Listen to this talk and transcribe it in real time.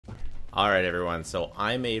Alright everyone, so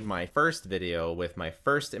I made my first video with my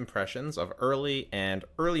first impressions of early and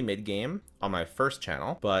early mid game on my first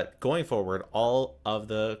channel, but going forward all of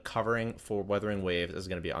the covering for Wuthering Waves is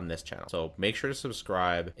going to be on this channel. So make sure to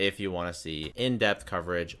subscribe if you want to see in-depth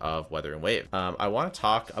coverage of Wuthering Waves. I want to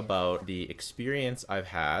talk about the experience I've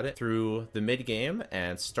had through the mid game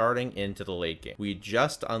and starting into the late game. We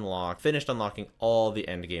just finished unlocking all the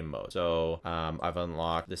end game modes. So I've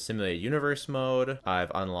unlocked the simulated universe mode,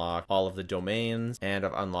 I've unlocked all of the domains, and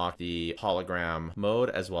I've unlocked the hologram mode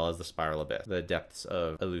as well as the spiral abyss, the depths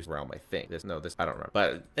of elusive realm, I think. I don't remember.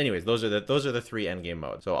 But anyways, those are the three endgame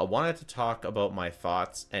modes. So I wanted to talk about my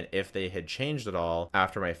thoughts and if they had changed at all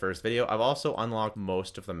after my first video. I've also unlocked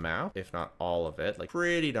most of the map, if not all of it, like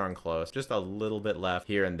pretty darn close, just a little bit left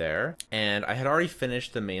here and there. And I had already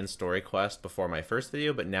finished the main story quest before my first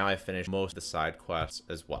video, but now I've finished most of the side quests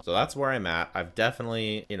as well. So that's where I'm at. I've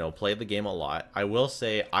definitely, played the game a lot. I will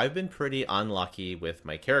say I've been pretty unlucky with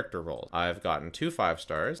my character roles. I've gotten 2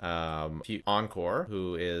 5-stars. Encore,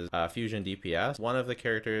 who is Fusion DPS, one of the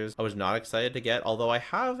characters I was not excited to get, although I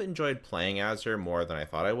have enjoyed playing as her more than I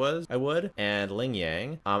thought I would. And Ling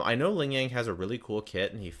Yang. I know Ling Yang has a really cool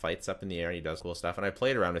kit and he fights up in the air and he does cool stuff, and I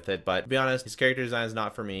played around with it, but to be honest, his character design is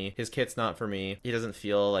not for me. His kit's not for me. He doesn't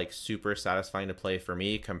feel like super satisfying to play for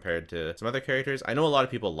me compared to some other characters. I know a lot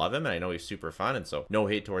of people love him and I know he's super fun, and so no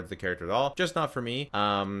hate towards the character at all, just not for me.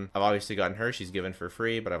 I've obviously gotten her, she's given for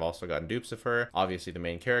free, but I've also gotten dupes of her. Obviously the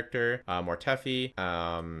main character, Mortefi,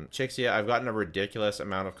 Chixia, I've gotten a ridiculous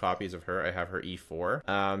amount of copies of her. I have her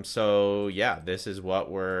E4. So yeah, this is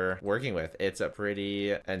what we're working with. It's a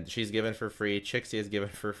pretty, and she's given for free. Chixia is given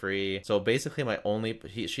for free. So basically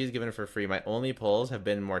she's given for free. My only pulls have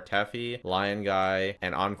been Mortefi, Lion Guy,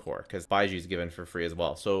 and Encore, because Baiju's given for free as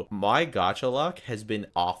well. So my gacha luck has been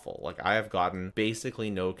awful. Like, I have gotten basically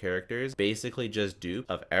no characters, basically just dupe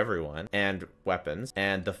of everyone and weapons,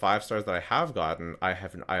 and the 5-stars that I have gotten I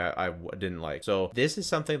didn't like. So this is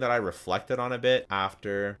something that I reflected on a bit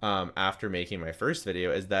after making my first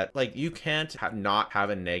video, is that like you can't not have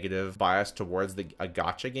a negative bias towards a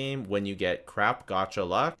gacha game when you get crap gacha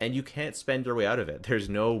luck and you can't spend your way out of it. There's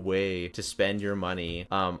no way to spend your money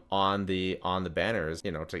on the banners,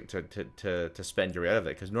 to spend your way out of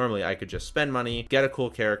it, because normally I could just spend money, get a cool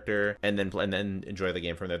character, and then enjoy the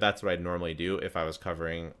game from there. That's what I'd normally do if I was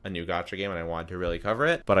covering a new gacha game and I wanted to really cover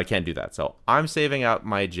it, but I can't do that. So I'm saving out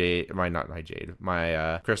my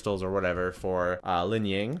crystals or whatever for Lin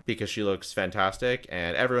Ying, because she looks fantastic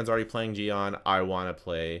and everyone's already playing Gion. I want to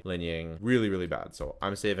play Lin Ying really, really bad. So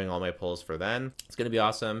I'm saving all my pulls for then. It's going to be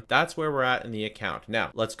awesome. That's where we're at in the account.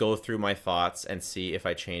 Now let's go through my thoughts and see if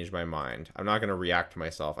I changed my mind. I'm not going to react to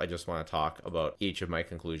myself. I just want to talk about each of my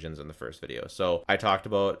conclusions in the first video. So I talked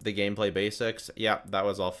about the gameplay basics. Yeah, that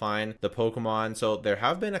was all fine. The Pokemon. So there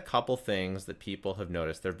have been a couple things that people have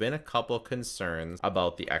noticed. There have been a couple concerns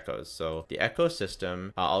about the echoes. So the echo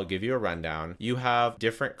system, I'll give you a rundown. You have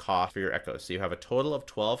different costs for your echoes. So you have a total of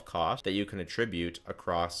 12 costs that you can attribute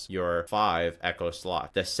across your 5 echo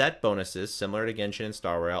slots. The set bonuses, similar to Genshin and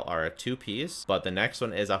Star Rail, are a 2-piece, but the next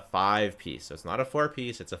one is a 5-piece. So it's not a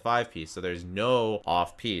 4-piece, it's a 5-piece. So there's no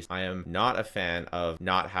off-piece. I am not a fan of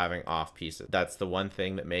not having off-pieces. That's the one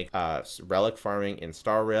thing that makes relic farming in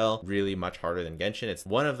Star Rail really much harder than Genshin. It's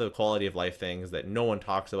one of the quality of life things that no one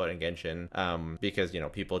talks about in Genshin, because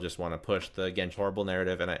people just want to push the Genshin horrible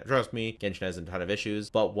narrative, and trust me, Genshin has a ton of issues,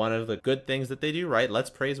 but one of the good things that they do right, let's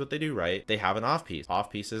praise what they do right, they have an off-piece.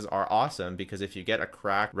 Off-pieces are awesome, because if you get a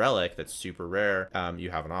cracked relic that's super rare, you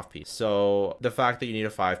have an off-piece. So the fact that you need a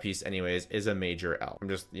 5-piece anyways is a major L. I'm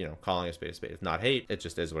just calling a spade a spade. It's not hate, it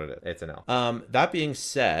just is what it is. It's an L. That being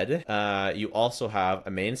said, you also have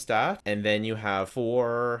a main stat, and then you have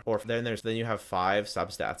then you have 5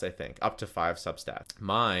 substats, I think, up to 5 substats.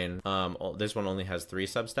 Mine, this one only has 3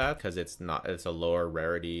 substats because it's a lower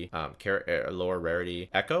rarity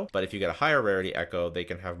echo, but if you get a higher rarity echo, they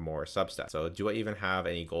can have more substats. So do I even have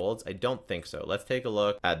any golds? I don't think so. Let's take a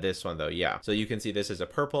look at this one though. Yeah, so you can see this is a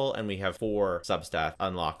purple and we have 4 substats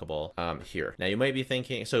unlockable here. Now you might be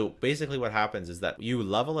thinking, so basically what happens is that you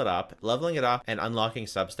leveling it up and unlocking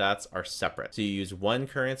substats are separate. So you use 1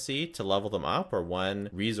 currency to level them up, or 1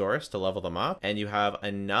 resource to level them up, and you have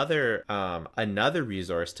another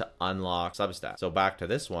resource to unlock substats. So back to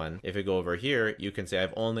this one, if you go over here, you can say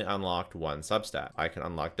I've only unlocked 1 substat. I can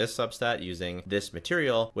unlock this substat using this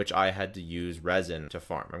material, which I had to use resin to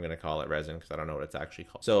farm. I'm going to call it resin because I don't know what it's actually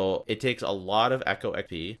called. So it takes a lot of echo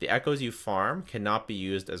XP. The echoes you farm cannot be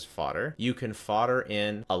used as fodder. You can fodder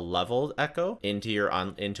in a leveled echo into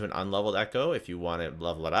an unleveled echo if you want to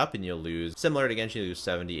level it up, and you'll lose, similar to Genshin, you lose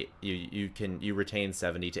 70. You retain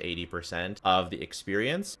 70 to 80% of the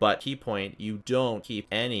experience, but key point, you don't keep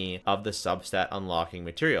any of the substat unlocking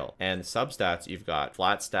material. And substats, you've got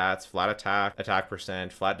flat stats, flat attack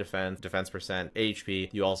percent, flat defense percent, HP.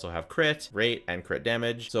 You also have crit rate and crit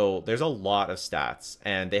damage. So there's a lot of stats,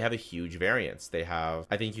 and they have a huge variance. They have,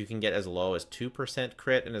 I think you can get as low as 2%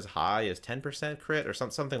 crit and as high as 10% crit or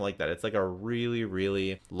something like that. It's like a really,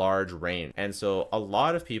 really large range. And so a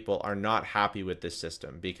lot of people are not happy with this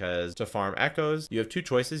system, because to farm echoes, you have two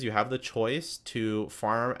choices. You have the choice to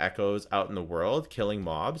farm echoes out in the world, killing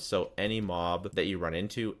mobs. So any mob that you run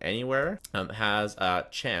into anywhere has a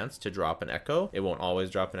chance to drop an echo. It won't always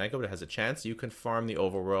drop an echo, but it has a chance. You can farm the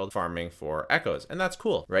overworld farming for echoes, and that's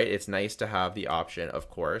cool, right? It's nice to have the option, of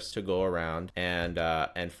course, to go around and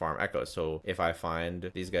farm echoes. So if I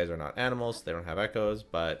find these guys are not animals, they don't have echoes,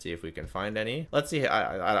 but see if we can find any. Let's see.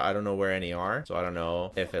 I don't know where any are, so I don't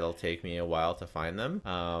know if it'll take me a while to find them.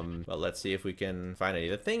 But let's see if we can find any.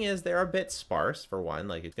 The thing is, they're a bit sparse for one.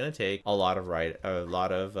 Like, it's gonna take a lot of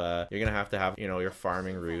you're gonna have to have, you know, your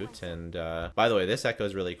farming route. And by the way, this echo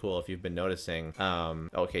is really cool if you've been noticing.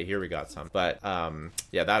 Okay, here we got some, but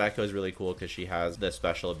yeah, that echo is really cool because she has the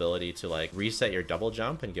special ability to like reset your double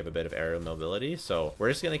jump and give a bit of aerial mobility. So we're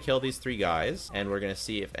just gonna kill these 3 guys, and we're gonna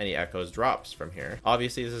see if any echoes drops from here.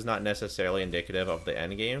 Obviously, this is not necessarily indicative of the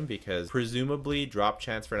end game, because presumably drop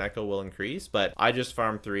chance for an echo will increase, but I just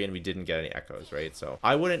farmed 3 and we didn't get any echoes, right? So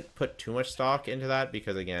I wouldn't put too much stock into that,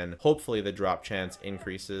 because again, hopefully the drop chance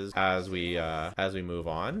increases as we move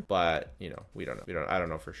on, but you know, I don't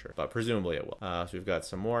know for sure, but presumably it will. So we've got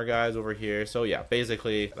some more guys over here. So yeah,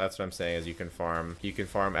 basically that's what I'm saying, is you can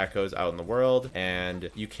farm echoes out in the world, and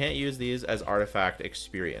you can't use these as artifact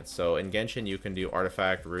experience. So in Genshin, you can do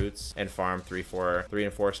artifact routes and farm 3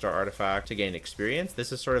 and 4 star artifact to gain experience.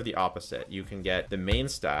 This is sort of the opposite. You can get the main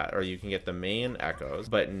stat, or you can get the main echoes,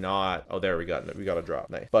 but not, oh, there we got a drop,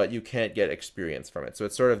 nice, but you can't get experience from it. So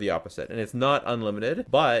it's sort of the opposite, and it's not unlimited,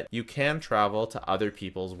 but you can travel to other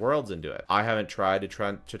people's worlds and do it. I haven't tried to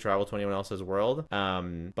travel to anyone else's world,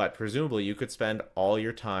 but presumably you could spend all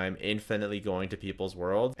your time infinitely going to people's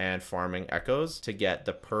worlds and farming echoes to get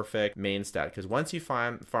the perfect main stat, because once you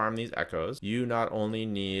farm these echoes, you not only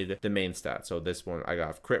need the main stat. So this one, I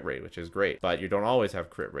got crit rate, which is great, but you don't always have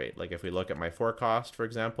crit rate. Like if we look at my forecast, for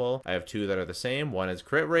example, I have 2 that are the same. One is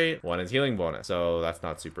crit rate, one is healing bonus. So that's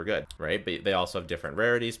not super good, right? But they also have different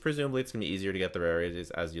rarities. Presumably it's gonna be easier to get the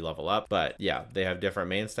rarities as you level up, but yeah, they have different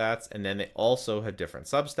main stats, and then they also have different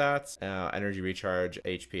substats, energy recharge,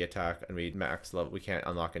 HP attack, and we max level. We can't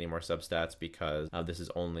unlock any more substats because this is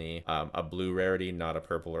only a blue rarity, not a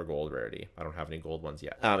purple or gold rarity. I don't have any gold ones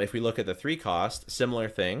yet. If we look at the 3 cost, similar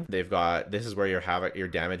thing. They've got, this is where your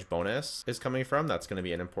damage bonus is coming from. That's going to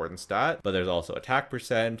be an important stat, but there's also attack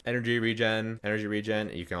percent, energy regen.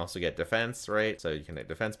 You can also get defense, right? So you can get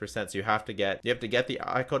defense percent. So you have to get the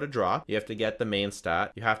echo to drop. You have to get the main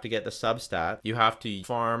stat. You have to get the substat. You have to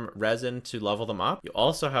farm resin to level them up. You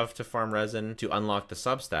also have to farm resin to unlock the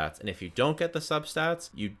substats. And if you don't get the substats,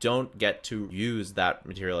 you don't get to use that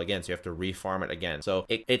material again. So you have to refarm it again. So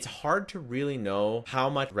it's hard to really know how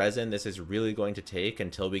much resin this is really going to take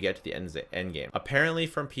until we get to the end game. Apparently,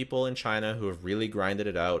 from people in China who have really grinded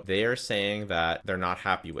it out, they are saying that they're not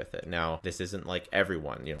happy with it. Now, this isn't like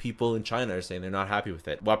everyone, you know, people in China are saying they're not happy with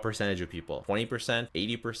it. What percentage of people? 20%,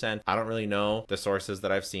 80%? I don't really know the sources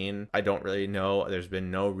that I've seen. I don't really know. There's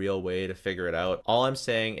been no real way to figure it out. All I'm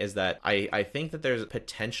saying is that I think that there's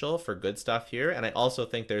potential for good stuff here, and I also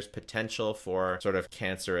think there's potential for sort of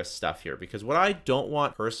cancerous stuff here, because what I don't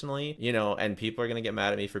want personally, you know, and people are going to get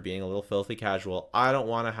mad at me for being a little filthy casual, I don't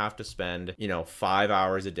want to have to spend, you know, 5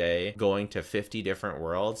 hours a day going to 50 different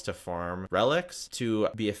worlds to farm relics to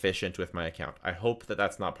be efficient with my account. I hope that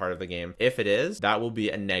that's not part of the game. If it is, that will be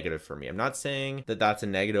a negative for me. I'm not saying that that's a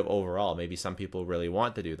negative overall. Maybe some people really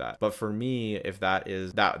want to do that, but for me, if that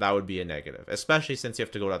is that would be a negative, especially since you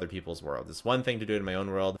have to go to other people's worlds. It's one thing to do it in my own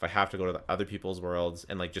world. If I have to go to the other people's worlds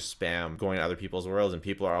and like just spam going to other people's worlds, and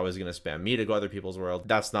people are always going to spam me to go to other people's world,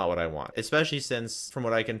 that's not what I want. Especially since, from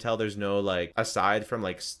what I can tell, there's no, like, aside from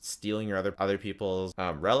like stealing your other people's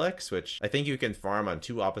relics, which I think you can farm on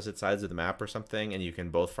 2 opposite sides of the map or something, and you can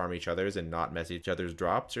both farm each other's and not mess each other's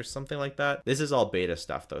drops or something like that. This is all beta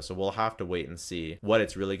stuff though, so we'll have to wait and see what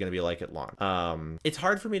it's really going to be like at launch. It's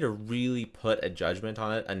hard for me to really put a judgment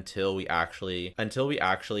on it until we actually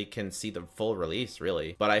can see the full release,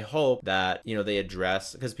 really. But I hope that, you know, they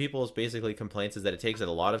address, because people's basically complaints is that it takes a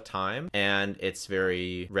lot of time and it's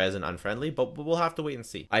very resin unfriendly, but we'll have to wait and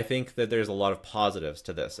see. I think that there's a lot of positives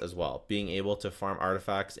to this as well. Being able to farm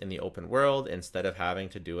artifacts in the open world instead of having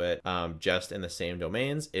to do it just in the same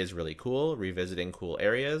domains is really cool. Revisiting cool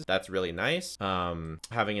areas, that's really nice.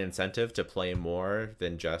 Having an incentive incentive to play more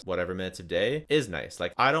than just whatever minutes a day is nice.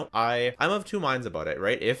 Like I'm of two minds about it,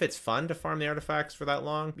 right? If it's fun to farm the artifacts for that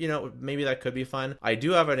long, you know, maybe that could be fun. I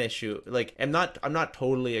do have an issue, like I'm not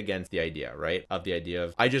totally against the idea, right? Of the idea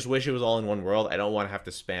of, I just wish it was all in one world. I don't want to have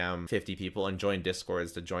to spam 50 people and join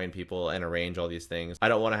discords to join people and arrange all these things. I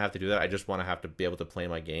don't want to have to do that. I just want to have to be able to play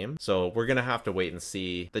my game. So we're gonna have to wait and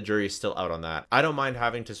see. The jury's still out on that. I don't mind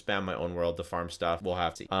having to spam my own world to farm stuff. We'll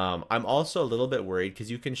have to see. I'm also a little bit worried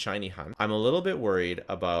because you can shiny hunt. I'm a little bit worried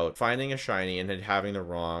about finding a shiny and then having the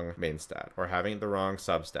wrong main stat, or having the wrong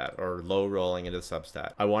substat, or low rolling into the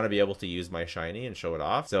substat. I want to be able to use my shiny and show it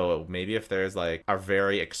off. So maybe if there's like a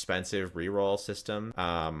very expensive reroll system,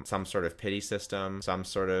 some sort of pity system, some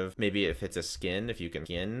sort of, maybe if it's a skin, if you can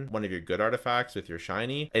skin one of your good artifacts with your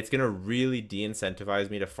shiny, it's gonna really de-incentivize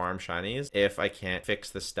me to farm shinies if I can't fix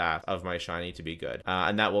the stat of my shiny to be good,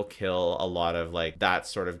 and that will kill a lot of like that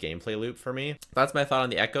sort of gameplay loop for me. That's my thought on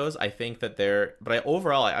the echoes. I think that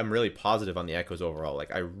I'm really positive on the echoes overall.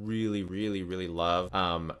 Like I really love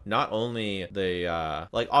not only the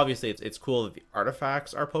like, obviously it's cool that the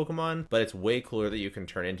artifacts are Pokemon, but it's way cooler that you can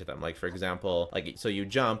turn into them. Like for example, like, so you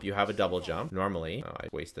jump, you have a double jump normally. Oh, I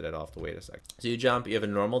wasted it. I'll have to wait a sec. So you jump, you have a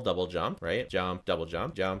normal double jump, right? Jump, double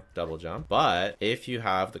jump, jump, double jump. But if you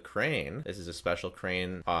have the crane, this is a special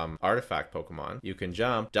crane artifact Pokemon, you can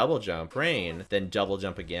jump, double jump, crane, then double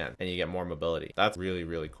jump again, and you get more mobility. That's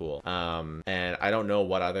really cool. And I don't know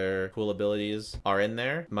what other cool abilities are in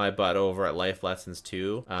there. My bud over at Life Lessons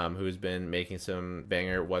 2, who's been making some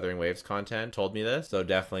banger Wuthering Waves content, told me this, so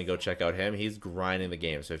definitely go check out him. He's grinding the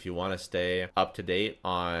game, so if you want to stay up to date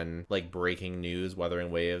on like breaking news,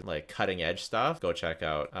 Wuthering Waves, like cutting edge stuff, go check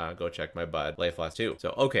my bud Life Lessons 2.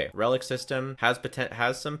 So okay, relic system has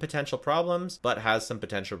some potential problems, but has some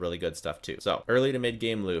potential really good stuff too. So early to mid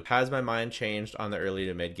game loop, has my mind changed on the early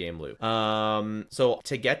to mid game loop? So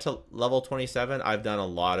to get to level 27, I've done a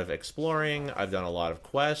lot of exploring, I've done a lot of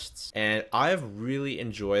quests, and I've really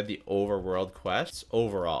enjoyed the overworld quests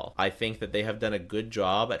overall. I think that they have done a good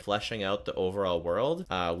job at fleshing out the overall world.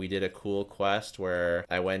 We did a cool quest where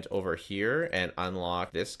I went over here and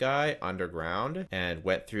unlocked this guy underground and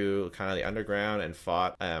went through kind of the underground and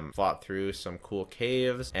fought through some cool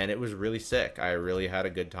caves, and it was really sick. I really had a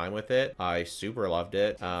good time with it. I super loved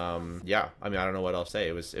it. Yeah, I mean, I don't know what else to say.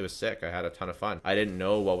 It was sick. I had a ton of fun. I didn't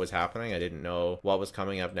know what was happening. I didn't know what was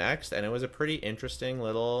coming up next, and it was a pretty interesting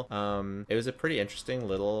little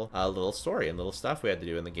little story and little stuff we had to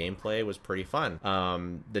do, and the gameplay was pretty fun.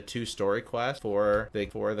 The two story quests for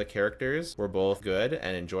the characters were both good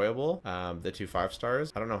and enjoyable. The two 5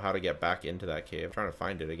 stars. I don't know how to get back into that cave. I'm trying to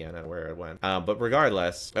find it again and where it went. But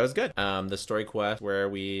regardless, that was good. The story quest where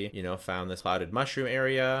we, you know, found this clouded mushroom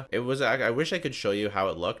area. It was, I wish I could show you how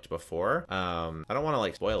it looked before. I don't want to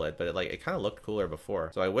like spoil it, but it kind of looked cooler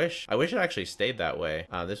before. So I wish it actually stayed that way.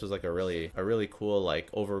 This was like a really cool like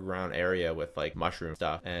overground area with like mushroom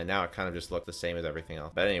stuff, and now it kind of just looked the same as everything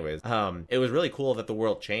else. But anyways, it was really cool that the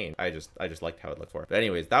world changed. I just liked how it looked for. But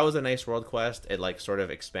anyways, that was a nice world quest. It like sort of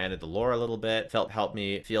expanded the lore a little bit, helped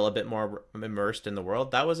me feel a bit more immersed in the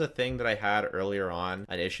world. That was a thing that I had earlier on.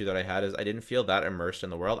 An issue that I had is I didn't feel that immersed in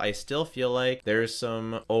the world. I still feel like there's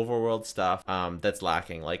some overworld stuff that's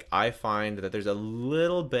lacking. Like I find that there's a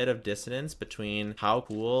little bit of dissonance between how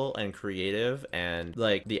cool and creative and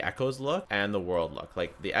like the echoes look and the world look.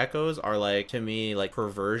 Like the echoes are like, to me, like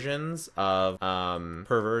perversions of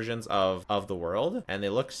the world, and they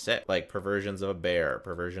look sick. Like perversions of a bear,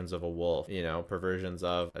 perversions of a wolf, you know, perversions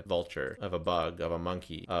of a vulture, of a bug, of a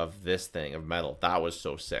monkey, of this thing, of metal. That was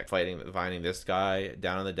so sick. Finding this guy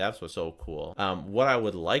down in the depths was so cool. What I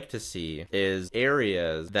would like to see is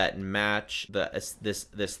areas that match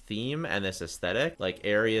this theme and this aesthetic, like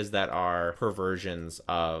areas that are perversions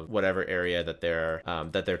of whatever area that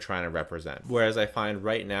they're trying to represent. Whereas I find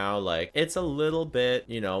right now, like, it's a little bit,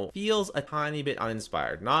 you know, feels a tiny bit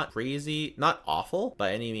uninspired. Not crazy, not awful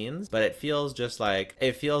by any means, but it feels like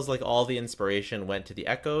all the inspiration went to the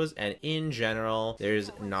echoes, and in general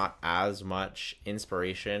there's not as much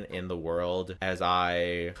inspiration in the world as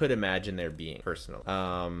I could imagine there being personally.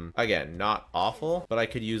 Again, not awful, but I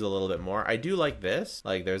could use a little bit more. I do like this,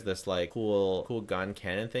 like there's this like cool gun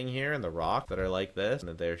cannon thing here and the rock that are like this and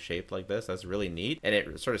that they're shaped like this. That's really neat, and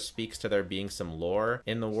it sort of speaks to there being some lore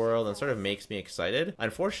in the world and sort of makes me excited.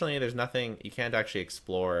 Unfortunately, there's nothing, you can't actually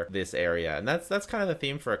explore this area, and that's kind of the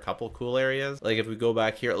theme for a couple cool areas. Like if we go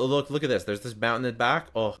back here, look at this, there's this mountain in the back.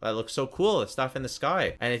 Oh, that looks so cool, the stuff in the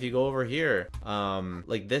sky. And if you go over here,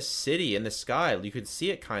 like this city in the sky, you could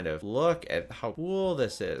see it kind of. Look at how cool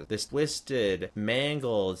this is, this twisted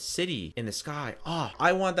mangled city in the sky. Oh,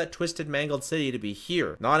 I want that twisted mangled city to be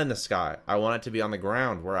here, not in the sky. I want it to be be on the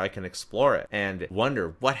ground where I can explore it and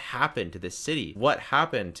wonder what happened to this city, what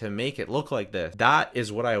happened to make it look like this. That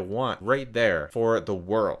is what I want right there for the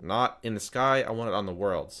world, not in the sky. I want it on the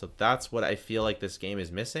world. So that's what I feel like this game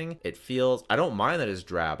is missing. It feels, I don't mind that it's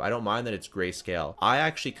drab, I don't mind that it's grayscale. I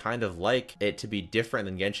actually kind of like it to be different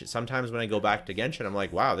than Genshin. Sometimes when I go back to Genshin, I'm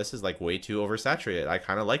like, wow, this is like way too oversaturated. I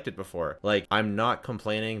kind of liked it before. Like, I'm not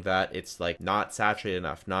complaining that it's like not saturated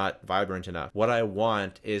enough, not vibrant enough. What I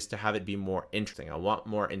want is to have it be more interesting. I want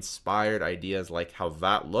more inspired ideas, like how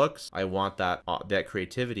that looks. I want that that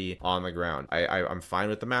creativity on the ground. I'm fine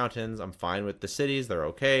with the mountains, I'm fine with the cities, they're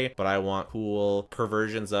okay, but I want cool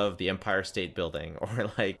perversions of the Empire State Building,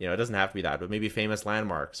 or like, you know, it doesn't have to be that, but maybe famous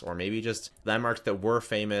landmarks, or maybe just landmarks that were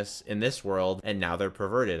famous in this world and now they're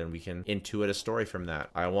perverted and we can intuit a story from that.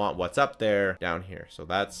 I want what's up there down here. So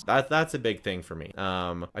that's a big thing for me.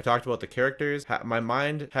 I talked about the characters. My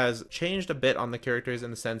mind has changed a bit on the characters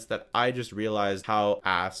in the sense that I just realized how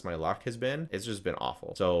ass my luck has been. It's just been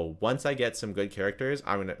awful. So once I get some good characters,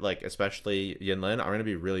 I'm gonna, like, especially Yinlin, I'm gonna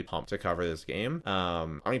be really pumped to cover this game.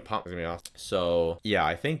 I'm pumped. It's gonna be awesome. So yeah,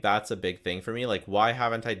 I think that's a big thing for me. Like, why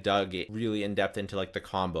haven't I dug really in depth into like the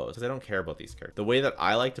combos? Because I don't care about these characters. The way that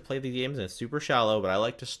I like to play the games, and it's super shallow, but I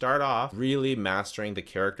like to start off really mastering the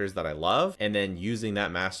characters that I love and then using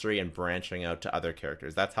that mastery and branching out to other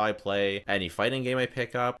characters. That's how I play any fighting game I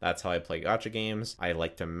pick up. That's how I play gacha games. I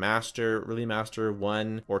like to really master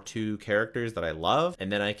one or two characters that I love,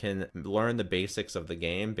 and then I can learn the basics of the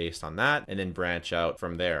game based on that and then branch out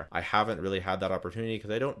from there. I haven't really had that opportunity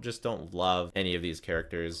because I don't love any of these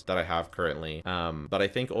characters that I have currently. But I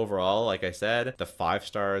think overall, like I said, the 5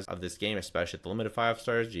 stars of this game, especially the limited 5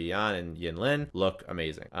 stars, Jiyan and Yinlin, look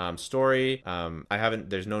amazing. Story,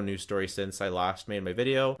 there's no new story since I last made my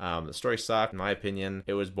video. The story sucked, in my opinion.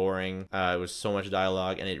 It was boring. It was so much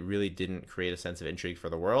dialogue, and it really didn't create a sense of intrigue for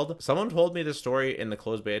the world. Someone told me the story in the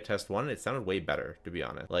closed beta test one, it sounded way better, to be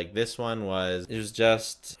honest. Like, this one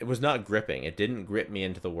it was not gripping. It didn't grip me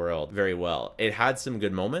into the world very well. It had some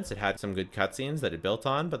good moments. It had some good cutscenes that it built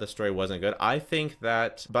on, but the story wasn't good. I think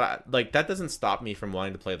that, but like, that doesn't stop me from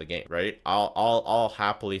wanting to play the game, right? I'll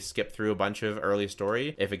happily skip through a bunch of early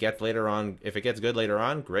story. If it gets good later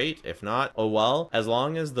on, great. If not, oh well. As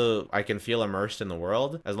long as I can feel immersed in the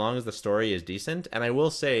world, as long as the story is decent. And I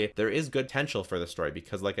will say there is good potential for the story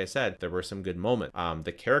because, like I said, there were some good moments.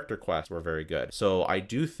 The character quests were very good. So I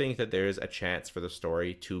do think that there's a chance for the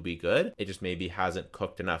story to be good. It just maybe hasn't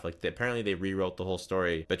cooked enough. Like, apparently they rewrote the whole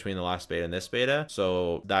story between the last beta and this beta.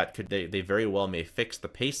 So that they very well may fix the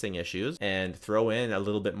pacing issues and throw in a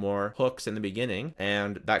little bit more hooks in the beginning,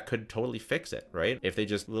 and that could totally fix it, right? If they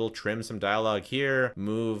just trim some dialogue here,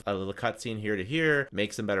 move a little cutscene here to here,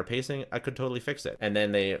 make some better pacing, I could totally fix it. And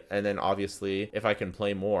then obviously, if I can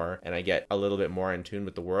play more and I get a little bit more in tune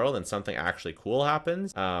with the world and something actually cool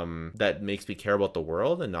happens, that makes me care about the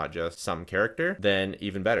world and not just some character, then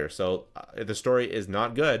even better. So the story is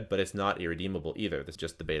not good, but it's not irredeemable either. It's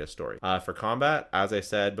just the beta story. For combat, as I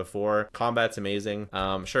said before, combat's amazing.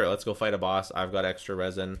 Sure, let's go fight a boss. I've got extra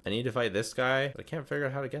resin. I need to fight this guy, but I can't figure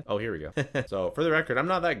out how to get. Oh, here we go. So for the record, I'm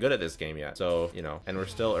not that good at this game yet. So, you know, and we're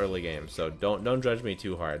still early game. So don't judge me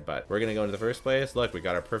too hard, but we're gonna go into the first place. Look, we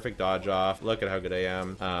got our perfect dodge off. Look at how good I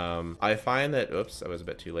am. I find that, oops, I was a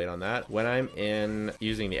bit too late on that. When I'm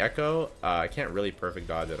using the echo, I can't really perfect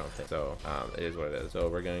dodge, I don't think. So it is what it is. So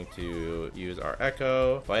we're going to use our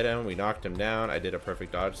echo, fight him. We knocked him down. I did a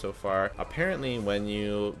perfect dodge so far. Apparently, when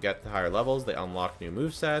you get to higher levels, they unlock new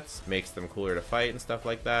movesets, makes them cooler to fight and stuff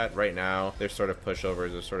like that. Right now, they're sort of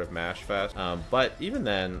pushovers, they're sort of mash fest. But even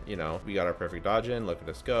then, you know, we got our perfect dodge in. Look at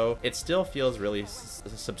us go. It still feels really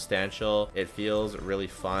substantial. It feels really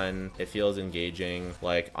fun. It feels engaging.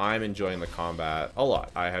 Like, I'm enjoying the combat a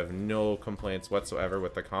lot. I have no complaints whatsoever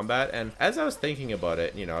with the combat. And as I was thinking about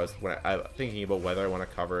it, you know, I was thinking about whether I want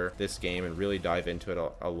to cover this game and really dive into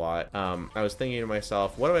it a lot. I was thinking to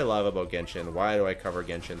myself, what do I love about Genshin? Why do I cover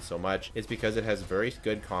Genshin so much? It's because it has very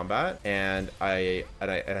good combat and it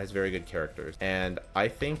has very good characters. And I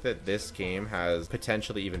think that this game has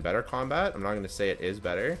potentially even better combat. I'm not going to say it is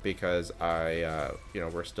better because you know,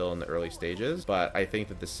 we're still in the early stages, but I think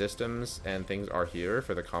that the systems and things are here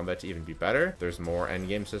for the combat to even be better. There's more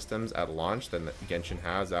endgame systems at launch than Genshin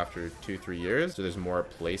has after 2-3 years. So there's more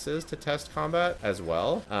places to test combat as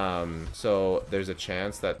well. So there's a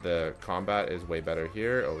chance that the combat is way better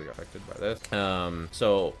here. Oh, we got affected by this.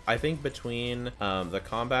 So I think between the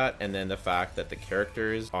combat and then the fact that the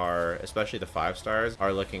characters are, especially the 5 stars,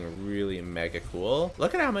 are looking really mega cool.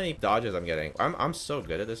 Look at how many dodges I'm getting. I'm so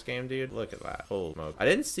good at this game, dude. Look at that. Holy smoke. I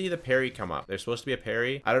didn't see the parry come up. There's supposed to be a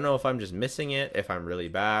parry. I don't know if I'm just missing it, if I'm really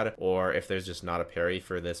bad, or if there's just not a parry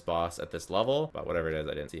for this this boss at this level, but whatever it is,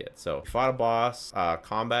 I didn't see it. So we fought a boss.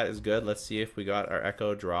 Combat is good. Let's see if we got our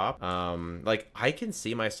echo drop. Like I can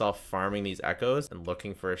see myself farming these echoes and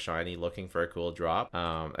looking for a shiny, looking for a cool drop.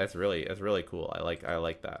 That's really cool. I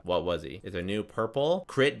like that. What was he? It's a new purple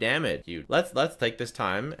crit damage. Dude, let's take this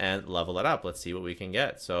time and level it up. Let's see what we can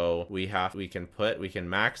get. So we can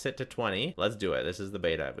max it to 20. Let's do it. This is the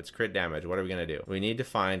beta. If it's crit damage, what are we gonna do? We need to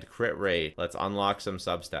find crit rate. Let's unlock some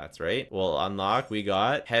substats, right? We'll unlock, we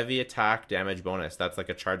got heavy attack damage bonus. That's like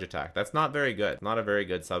a charge attack. That's not very good. Not a very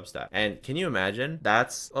good substat. And can you imagine?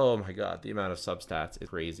 That's, oh my god, the amount of substats is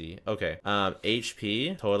crazy. Okay.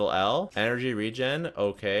 HP, total L, energy regen,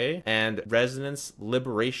 okay, and resonance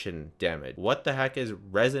liberation damage. What the heck is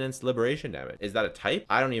resonance liberation damage? Is that a type?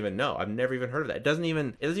 I don't even know. I've never even heard of that. It doesn't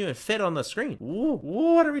even fit on the screen. Ooh,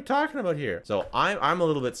 what are we talking about here? So I'm a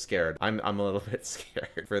little bit scared. I'm a little bit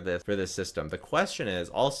scared for this system. The question is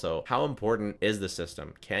also, how important is the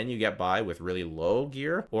system? Can you get by with really low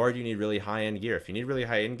gear, or do you need really high-end gear? If you need really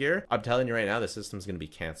high-end gear, I'm telling you right now, the system's going to be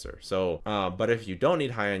cancer. So, but if you don't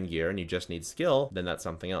need high-end gear and you just need skill, then that's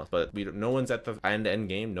something else. But no one's at the end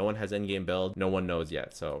game. No one has end game build. No one knows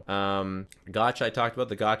yet. So, gotcha. I talked about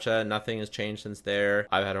the gotcha. Nothing has changed since there.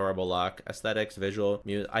 I've had horrible luck. Aesthetics, visual,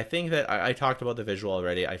 music. I think that I talked about the visual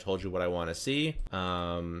already. I told you what I want to see.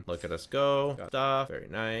 Look at us go. Got stuff. Very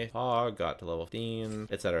nice. Hog got to level 15,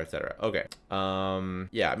 etc., etc. Okay.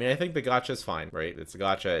 Yeah. I mean, I think the gotcha is fine, right? It's a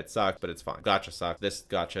gotcha. It sucks, but it's fine. Gotcha sucks. This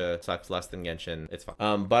gotcha sucks less than Genshin. It's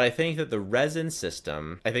fine. But I think that the resin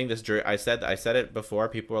system. I think this. I said it before.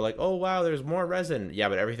 People were like, "Oh wow, there's more resin." Yeah,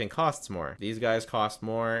 but everything costs more. These guys cost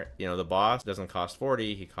more. You know, the boss doesn't cost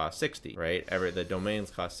 40. He costs 60, right? The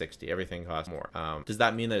domains cost 60. Everything costs more. Does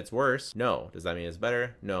that mean that it's worse? No. Does that mean it's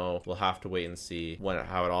better? No. We'll have to wait and see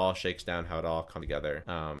how it all shakes down, how it all comes together.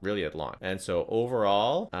 Really at launch. And so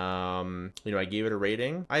overall, you know, I gave it a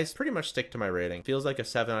rating. I pretty much stick to my rating. Feels like a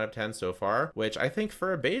 7 out of 10 so far, which I think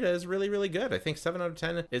for a beta is really, really good. I think 7 out of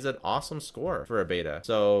 10 is an awesome score for a beta.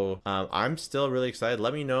 So I'm still really excited.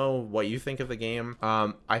 Let me know what you think of the game.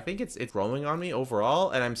 I think it's growing on me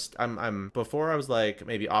overall, and I'm before I was like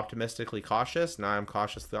maybe optimistically cautious. Now I'm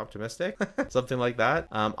cautiously optimistic, something like that.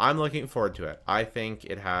 I'm looking forward to it. I think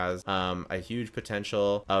it has a huge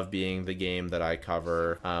potential of being the game that I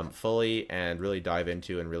cover fully and really dive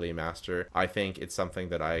into and really master. I think it's something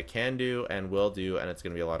that I can do and will do, and it's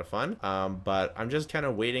going to be a lot of fun. But I'm just kind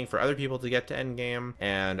of waiting for other people to get to end game,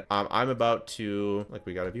 and I'm about to, like,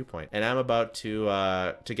 we got a viewpoint, and I'm about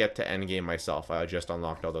to get to end game myself. I just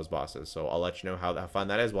unlocked all those bosses, so I'll let you know how fun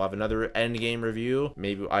that is. We'll have another end game review.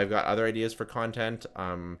 Maybe I've got other ideas for content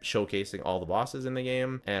showcasing all the bosses in the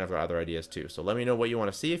game, and I've got other ideas too. So let me know what you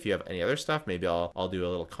want to see. If you have any other stuff, maybe I'll do a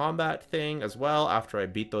little combat thing as well after I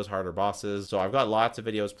beat those harder bosses. So I've got lots of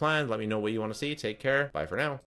videos planned. Let me know what you want to see. Take care. Bye for now.